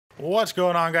What's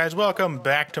going on, guys? Welcome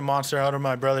back to Monster Hunter.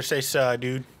 My brother, say "suh,"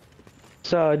 dude.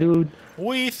 So, dude.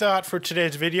 We thought for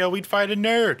today's video we'd fight a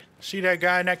nerd. See that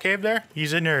guy in that cave there?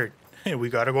 He's a nerd. Hey, we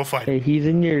gotta go fight him. Hey, he's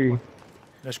in your.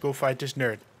 Let's go fight this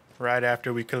nerd. Right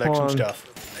after we collect some stuff.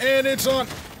 And it's on!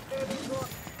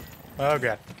 Oh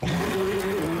god. It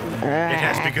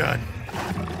has begun.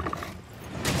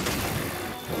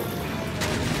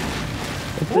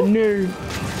 It's a nerd.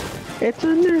 It's a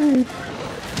nerd.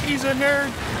 He's a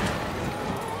nerd.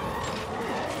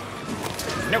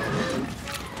 Nope.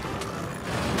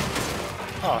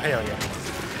 Oh, hell yeah.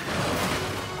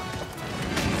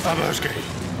 Abosuke.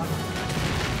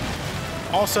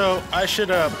 Also, I should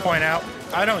point out,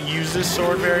 I don't use this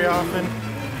sword very often,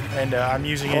 and I'm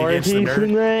using it against the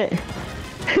nerd. That?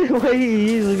 Why are you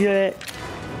using that?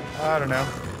 I don't know.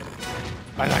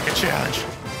 I like a challenge.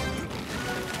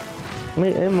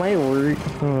 It might work.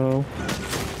 Oh.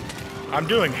 I'm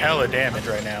doing hella damage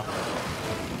right now.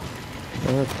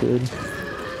 Oh, that's good.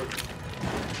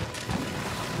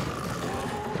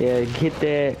 Yeah, get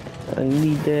that. I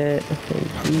need that.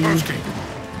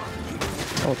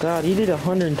 Oh god, you did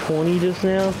 120 just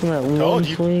now from that one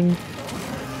swing.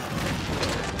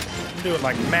 I'm doing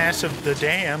like massive the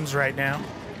dams right now.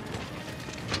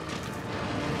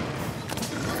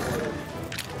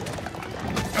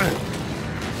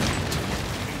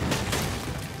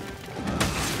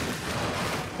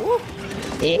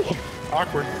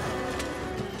 Awkward.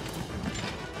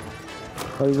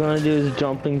 All he's gonna do is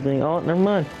jumping thing. Oh, never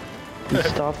mind. He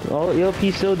stopped. Oh, yep,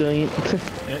 he's still doing it.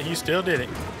 Yeah, he still did it.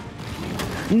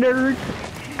 Nerd!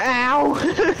 Ow!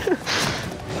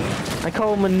 I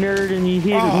call him a nerd and you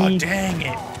hit me. Oh, dang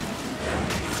it.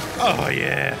 Oh,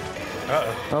 yeah.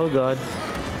 Uh-oh. Oh, God.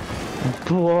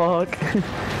 Block.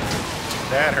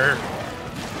 That hurt.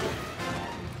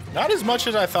 Not as much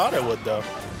as I thought it would, though.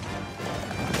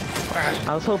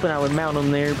 I was hoping I would mount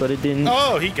him there, but it didn't.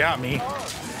 Oh, he got me.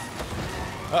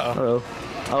 Uh-oh. Uh-oh.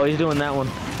 Oh, he's doing that one.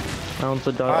 That one's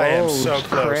a dog. I am so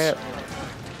crap.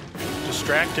 close.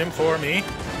 Distract him for me.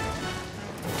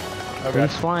 Okay.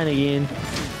 He's flying again.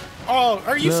 Oh,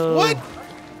 are you... No. What?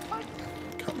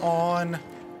 Come on.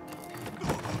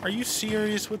 Are you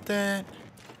serious with that?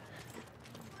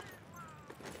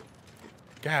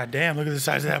 God damn, look at the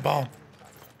size of that ball.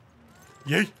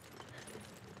 Yay.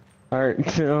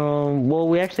 Alright, well,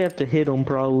 we actually have to hit him,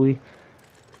 probably.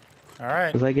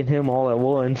 Alright. Because I can hit him all at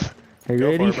once. Are you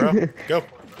ready? For it, bro. Go.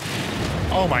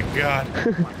 Oh my god.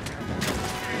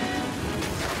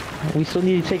 We still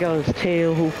need to take out his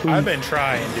tail, hopefully. I've been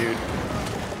trying, dude.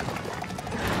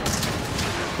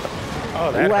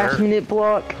 Oh, that Last hurt. minute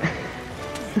block.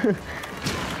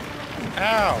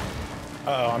 Ow.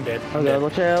 Uh-oh, I'm dead. Oh god,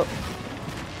 watch out.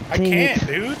 I can't,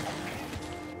 dude.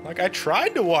 Like, I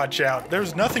tried to watch out. There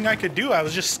was nothing I could do. I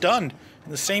was just stunned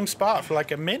in the same spot for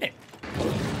like a minute.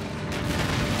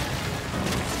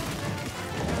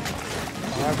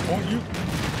 I want you.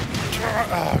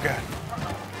 Oh, God.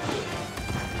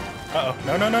 Uh-oh.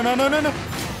 No, no, no, no, no, no, no.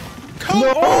 Come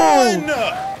on!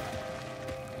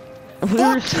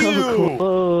 We're so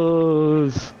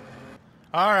close.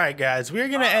 Alright, guys. We're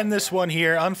going to end this one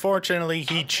here. Unfortunately,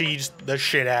 he cheesed the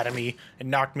shit out of me and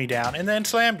knocked me down and then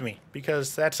slammed me.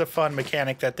 Because that's a fun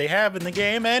mechanic that they have in the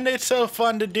game, and it's so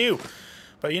fun to do.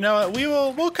 But you know what?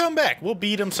 We'll come back. We'll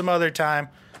beat him some other time.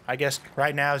 I guess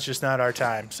right now it's just not our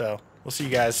time, so... We'll see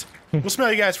you guys. We'll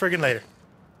smell you guys friggin' later.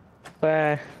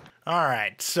 Bye.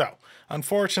 Alright, so,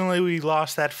 unfortunately we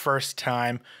lost that first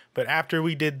time, but after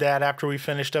we did that, after we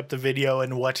finished up the video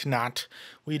and whatnot,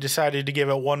 we decided to give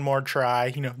it one more try,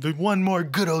 you know, the one more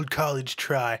good old college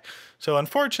try. So,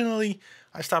 unfortunately,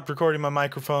 I stopped recording my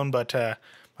microphone, but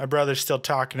my brother's still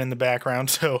talking in the background,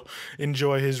 so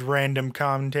enjoy his random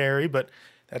commentary, but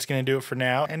that's gonna do it for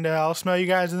now, and I'll smell you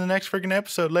guys in the next friggin'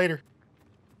 episode later.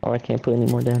 Oh, I can't put any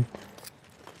more down.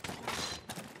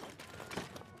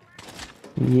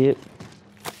 Yep.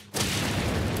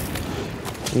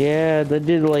 Yeah, that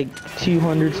did like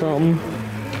 200 something.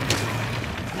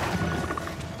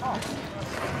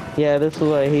 Yeah, that's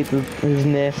why I hate his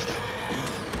nest.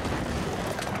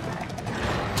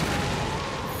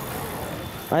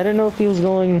 I don't know if he was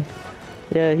going...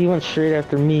 Yeah, he went straight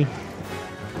after me.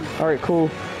 Alright, cool.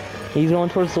 He's going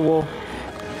towards the wall.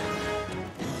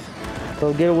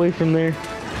 So get away from there.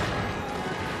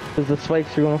 Because the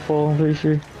spikes are gonna fall, I'm pretty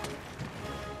sure.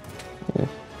 Yeah.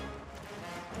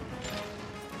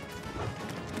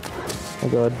 Oh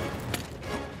god.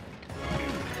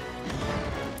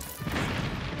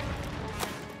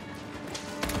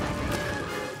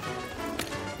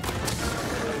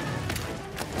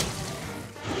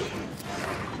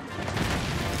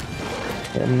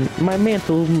 my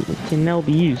mantle can now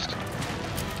be used.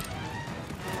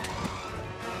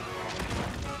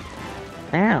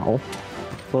 Ow.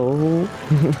 Oh.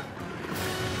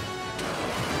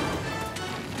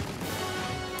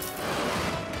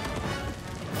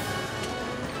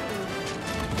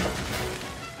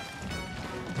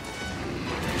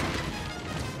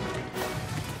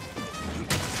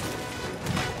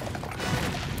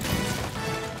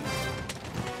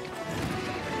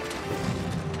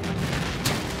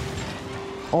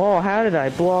 Oh, how did I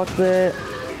block that?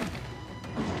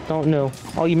 Don't know.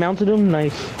 Oh, you mounted him?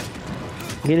 Nice.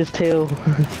 Get his tail.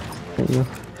 There you go.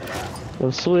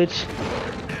 Go switch.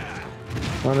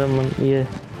 On them, yeah.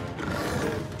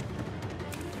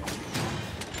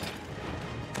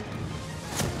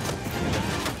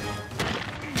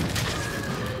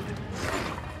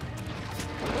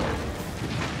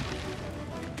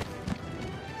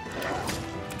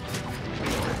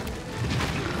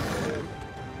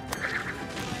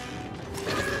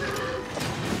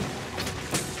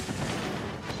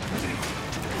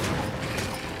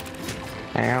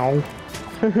 Ow.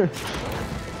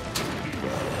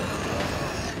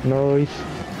 Nice.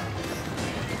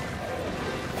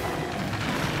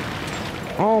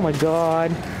 Oh my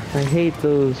god. I hate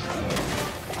those.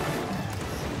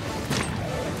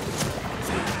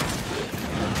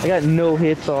 I got no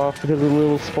hits off because of the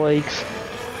little spikes.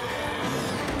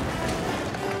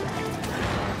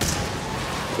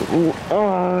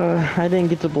 I didn't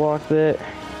get to block that.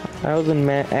 I was in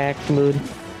axe mode.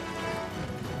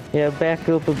 Yeah, back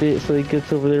up a bit so he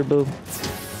gets over there, bub.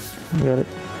 Got it.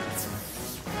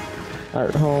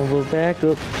 Alright, hold on, bub. Back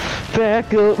up.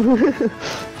 Back up!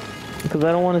 Because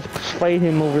I don't want to fight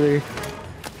him over there.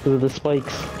 Because of the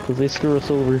spikes. Because they screw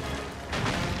us over.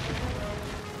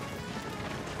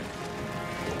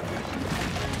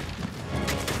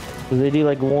 Because they do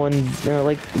like one,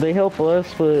 like, they help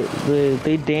us, but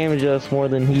they damage us more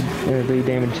than they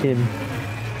damage him.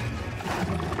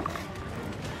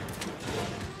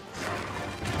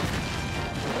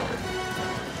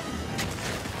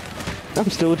 I'm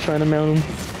still trying to mount him.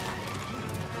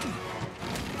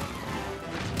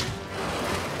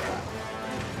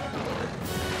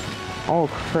 Oh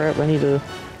crap, I need to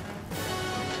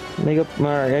make up.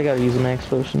 Alright, I gotta use a max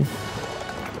potion.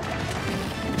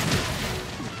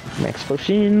 Max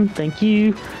potion, thank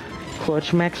you.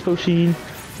 Clutch max potion.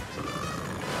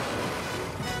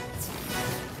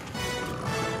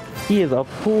 He is a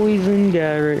poison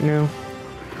guy right now.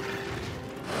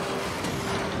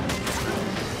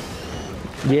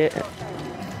 Yeah.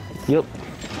 Yep.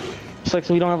 Sucks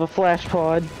we don't have a flash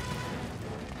pod.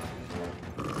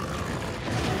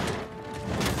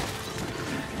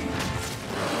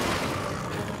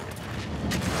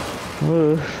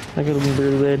 I could have been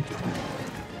really bad.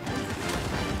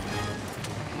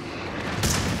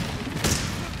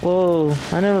 Whoa,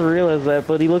 I never realized that,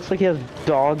 but he looks like he has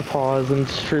dog paws and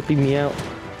it's tripping me out.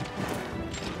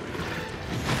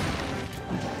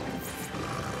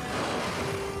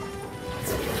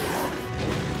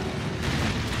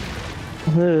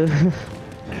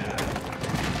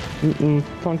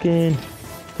 Pumpkin.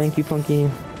 Thank you,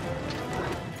 Pumpkin.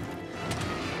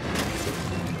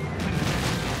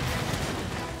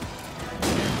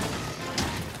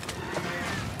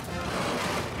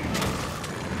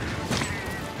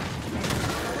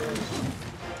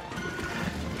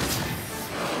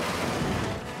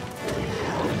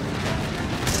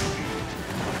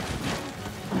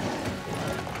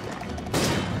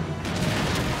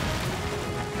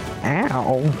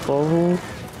 Ow, fool.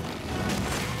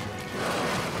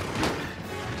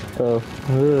 Oh,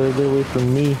 get away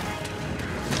from me.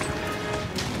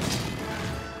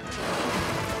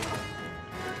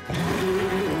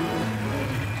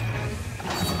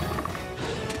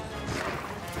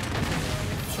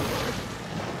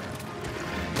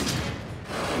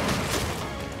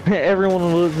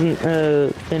 Everyone wasn't,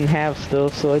 didn't have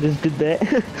stuff, so I just did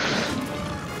that.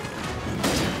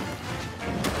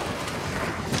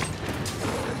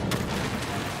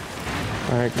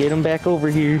 Alright, get him back over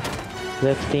here.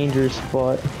 That's a dangerous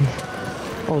spot.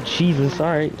 Oh, Jesus,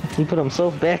 alright. He put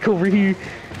himself back over here.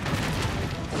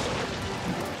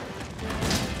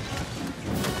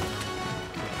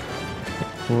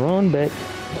 Run back.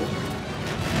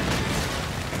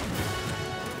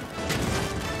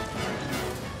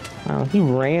 Wow, he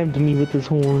rammed me with his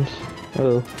horns.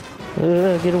 Oh.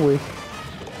 Get away.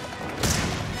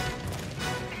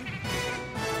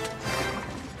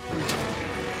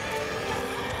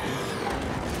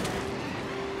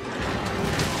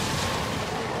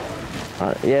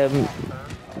 Yeah,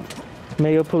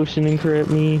 Mega Potion and correct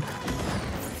me.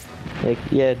 Like,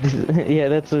 yeah, yeah,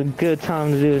 that's a good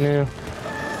time to do it now.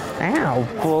 Ow,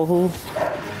 bro.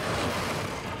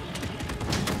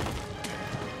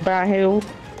 By hell.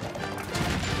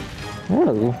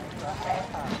 Oh.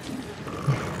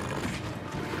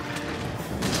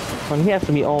 He has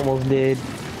to be almost dead.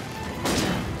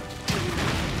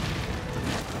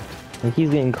 Like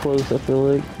he's getting close, I feel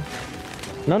like.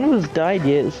 None of us died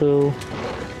yet, so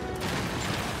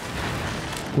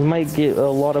we might get a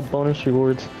lot of bonus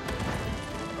rewards.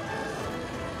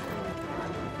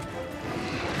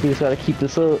 We just gotta keep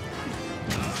this up.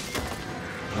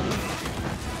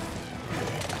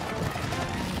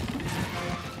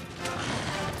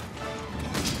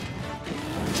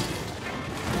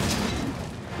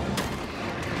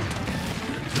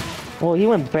 Oh, he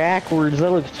went backwards. That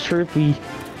looks trippy.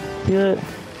 See that?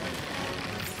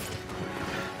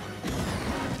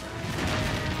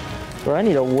 Bro, I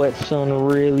need a whetstone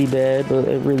really bad, but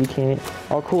I really can't.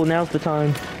 Oh, cool. Now's the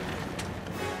time.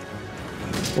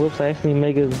 Whoops, I actually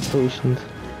mega potions.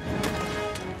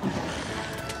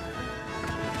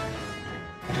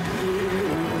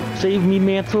 Save me,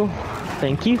 Mantle.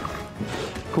 Thank you.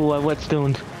 Cool, I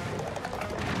whetstones.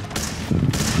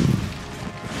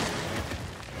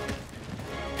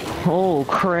 Oh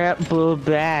crap, but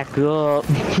back up.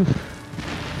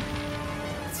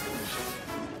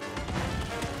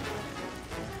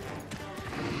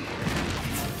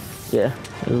 Yeah,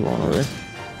 there's one over there.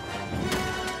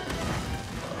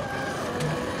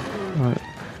 Alright.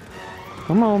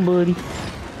 Come on, buddy.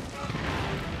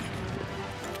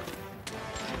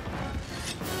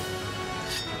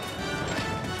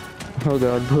 Oh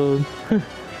god, bug.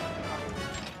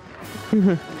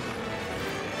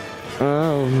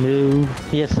 Oh no.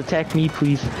 Yes, attack me,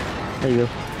 please. There you go.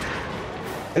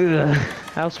 Ugh,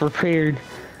 I was prepared.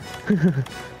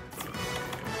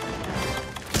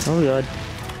 Oh god.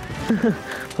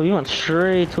 So he went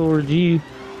straight towards you.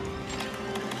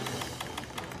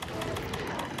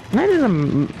 That is at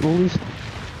least.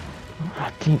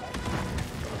 Oh, damn.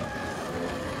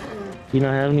 You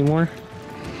don't have any more?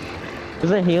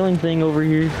 There's a healing thing over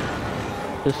here.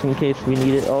 Just in case we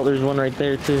need it. Oh, there's one right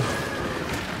there too.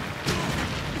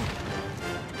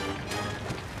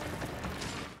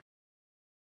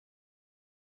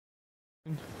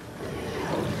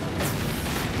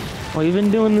 Well, you've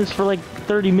been doing this for like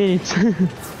 30 minutes.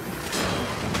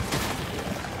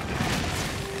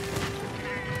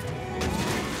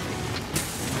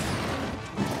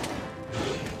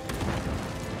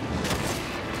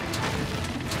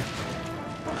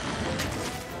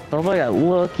 Oh, I got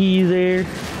lucky there.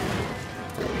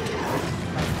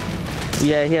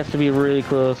 Yeah, he has to be really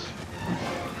close.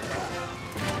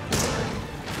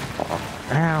 Oh,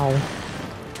 ow.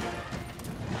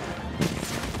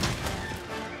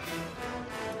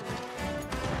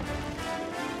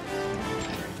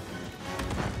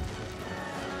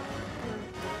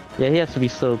 Yeah, he has to be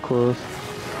so close.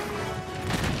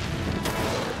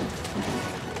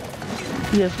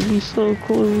 He has to be so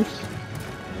close.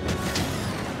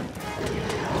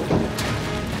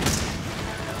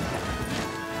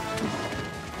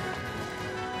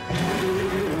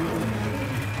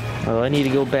 Oh, I need to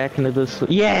go back into this.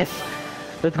 Yes!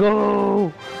 Let's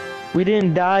go! We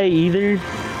didn't die either.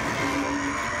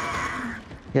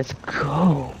 Let's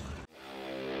go.